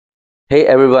Hey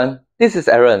everyone, this is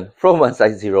Aaron from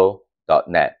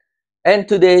OneSideZero.net, and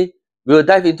today we'll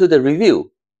dive into the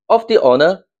review of the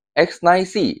HONOR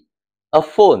X9c, a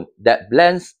phone that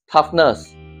blends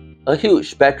toughness, a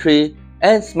huge battery,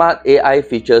 and smart AI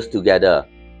features together.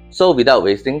 So without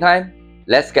wasting time,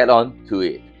 let's get on to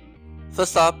it.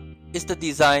 First up is the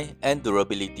design and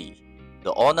durability.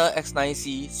 The HONOR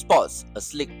X9c sports a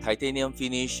sleek titanium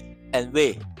finish and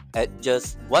weighs at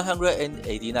just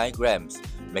 189 grams,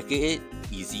 making it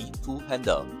easy to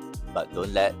handle. But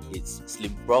don't let its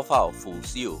slim profile fool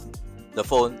you. The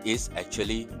phone is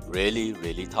actually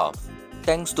really tough.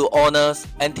 Thanks to HONOR's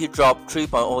anti-drop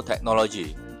 3.0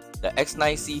 technology, the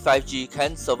X9c 5G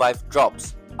can survive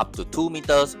drops up to 2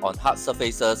 meters on hard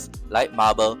surfaces like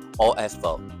marble or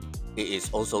asphalt. It is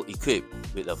also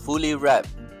equipped with a fully wrapped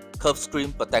curved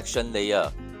screen protection layer,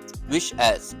 which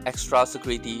adds extra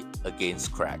security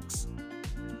against cracks.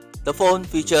 The phone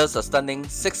features a stunning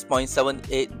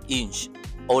 6.78-inch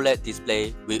OLED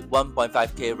display with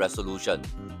 1.5K resolution,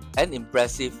 an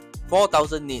impressive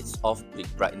 4000 nits of peak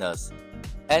brightness,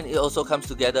 and it also comes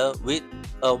together with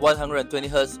a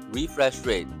 120Hz refresh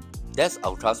rate that's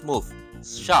ultra smooth,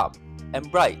 sharp,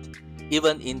 and bright,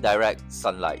 even in direct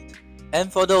sunlight.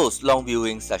 And for those long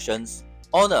viewing sessions,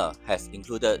 HONOR has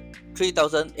included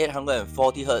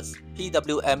 3840Hz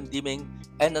PWM dimming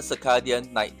and a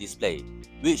circadian night display,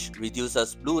 which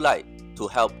reduces blue light to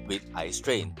help with eye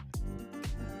strain.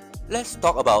 Let's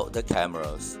talk about the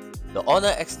cameras. The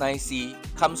HONOR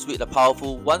X9c comes with a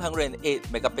powerful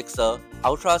 108-megapixel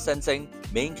ultra-sensing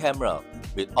main camera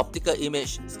with optical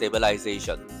image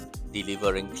stabilization,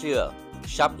 delivering clear,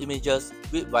 sharp images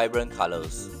with vibrant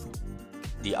colors.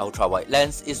 The ultra-wide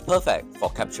lens is perfect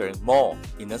for capturing more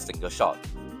in a single shot,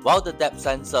 while the depth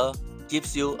sensor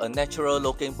gives you a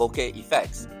natural-looking bokeh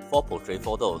effects for portrait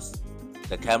photos.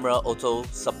 The camera also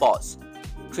supports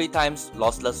 3x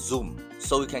lossless zoom,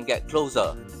 so you can get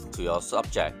closer to your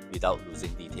subject without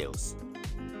losing details.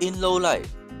 In low light,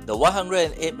 the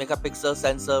 108-megapixel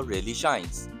sensor really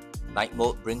shines. Night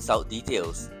mode brings out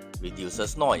details,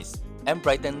 reduces noise, and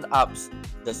brightens up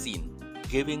the scene,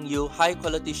 giving you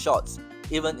high-quality shots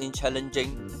even in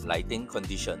challenging lighting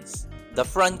conditions. The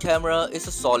front camera is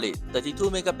a solid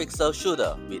 32-megapixel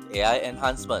shooter with AI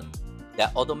enhancement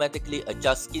that automatically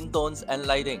adjusts skin tones and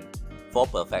lighting for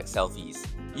perfect selfies.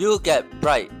 You get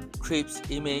bright,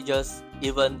 crisp images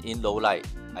even in low light,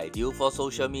 ideal for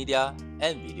social media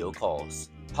and video calls.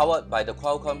 Powered by the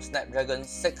Qualcomm Snapdragon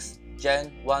 6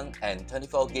 Gen 1 and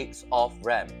 24GB of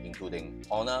RAM, including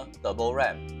HONOR Turbo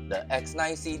RAM, the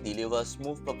X9c delivers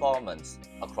smooth performance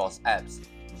across apps,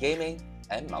 gaming,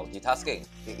 and multitasking.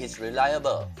 It is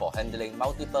reliable for handling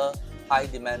multiple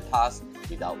high-demand tasks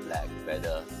without lag.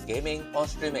 Whether gaming or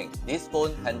streaming, this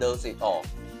phone handles it all,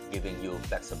 giving you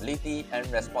flexibility and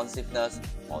responsiveness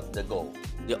on the go.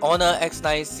 The HONOR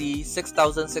X9c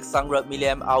 6600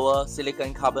 mAh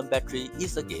silicon carbon battery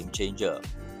is a game changer.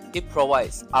 It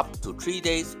provides up to 3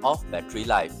 days of battery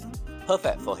life,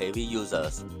 perfect for heavy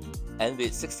users. And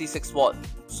with 66-watt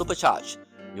supercharge,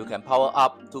 you can power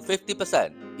up to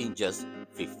 50% in just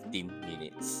 15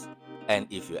 minutes. And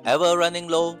if you're ever running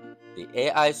low, the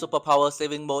AI superpower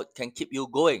saving mode can keep you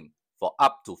going for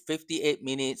up to 58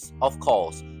 minutes of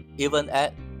calls, even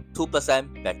at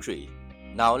 2% battery.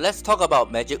 Now let's talk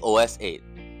about Magic OS 8.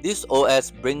 This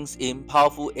OS brings in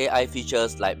powerful AI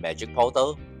features like Magic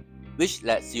Portal, which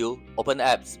lets you open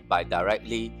apps by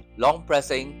directly long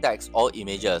pressing text or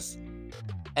images.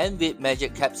 And with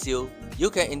Magic Capsule, you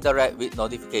can interact with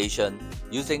notifications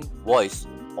using voice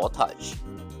or touch.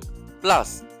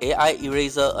 Plus, AI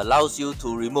Eraser allows you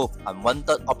to remove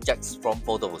unwanted objects from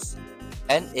photos.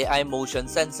 And AI Motion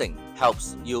Sensing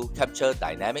helps you capture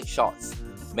dynamic shots,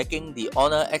 making the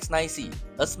HONOR X9c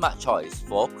a smart choice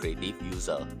for creative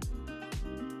users.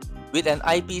 With an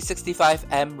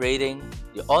IP65M rating,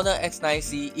 the HONOR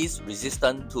X9c is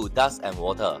resistant to dust and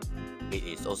water. It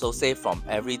is also safe from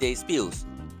everyday spills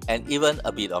and even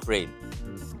a bit of rain.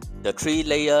 The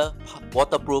 3-layer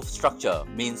waterproof structure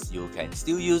means you can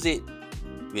still use it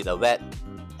with a wet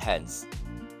hands.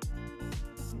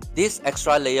 This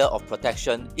extra layer of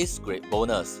protection is great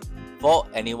bonus for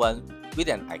anyone with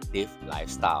an active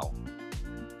lifestyle.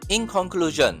 In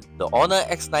conclusion, the HONOR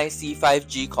X9c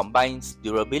 5G combines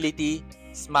durability,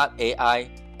 smart AI,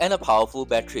 and a powerful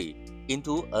battery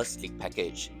into a sleek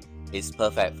package. It's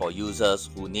perfect for users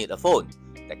who need a phone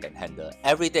that can handle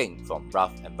everything from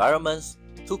rough environments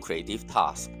to creative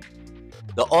tasks.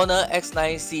 The HONOR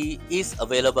X9c is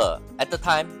available at the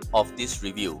time of this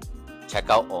review. Check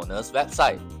out HONOR's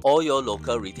website or your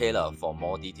local retailer for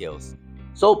more details.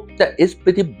 So that is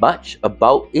pretty much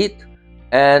about it.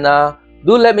 And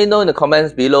Do let me know in the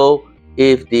comments below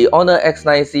if the HONOR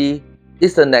X9c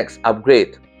is the next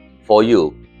upgrade for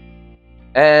you.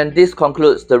 And this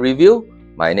concludes the review.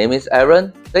 My name is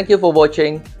Aaron. Thank you for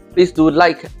watching. Please do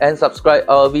like and subscribe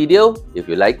our video if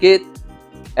you like it.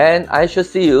 And I shall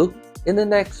see you in the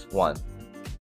next one.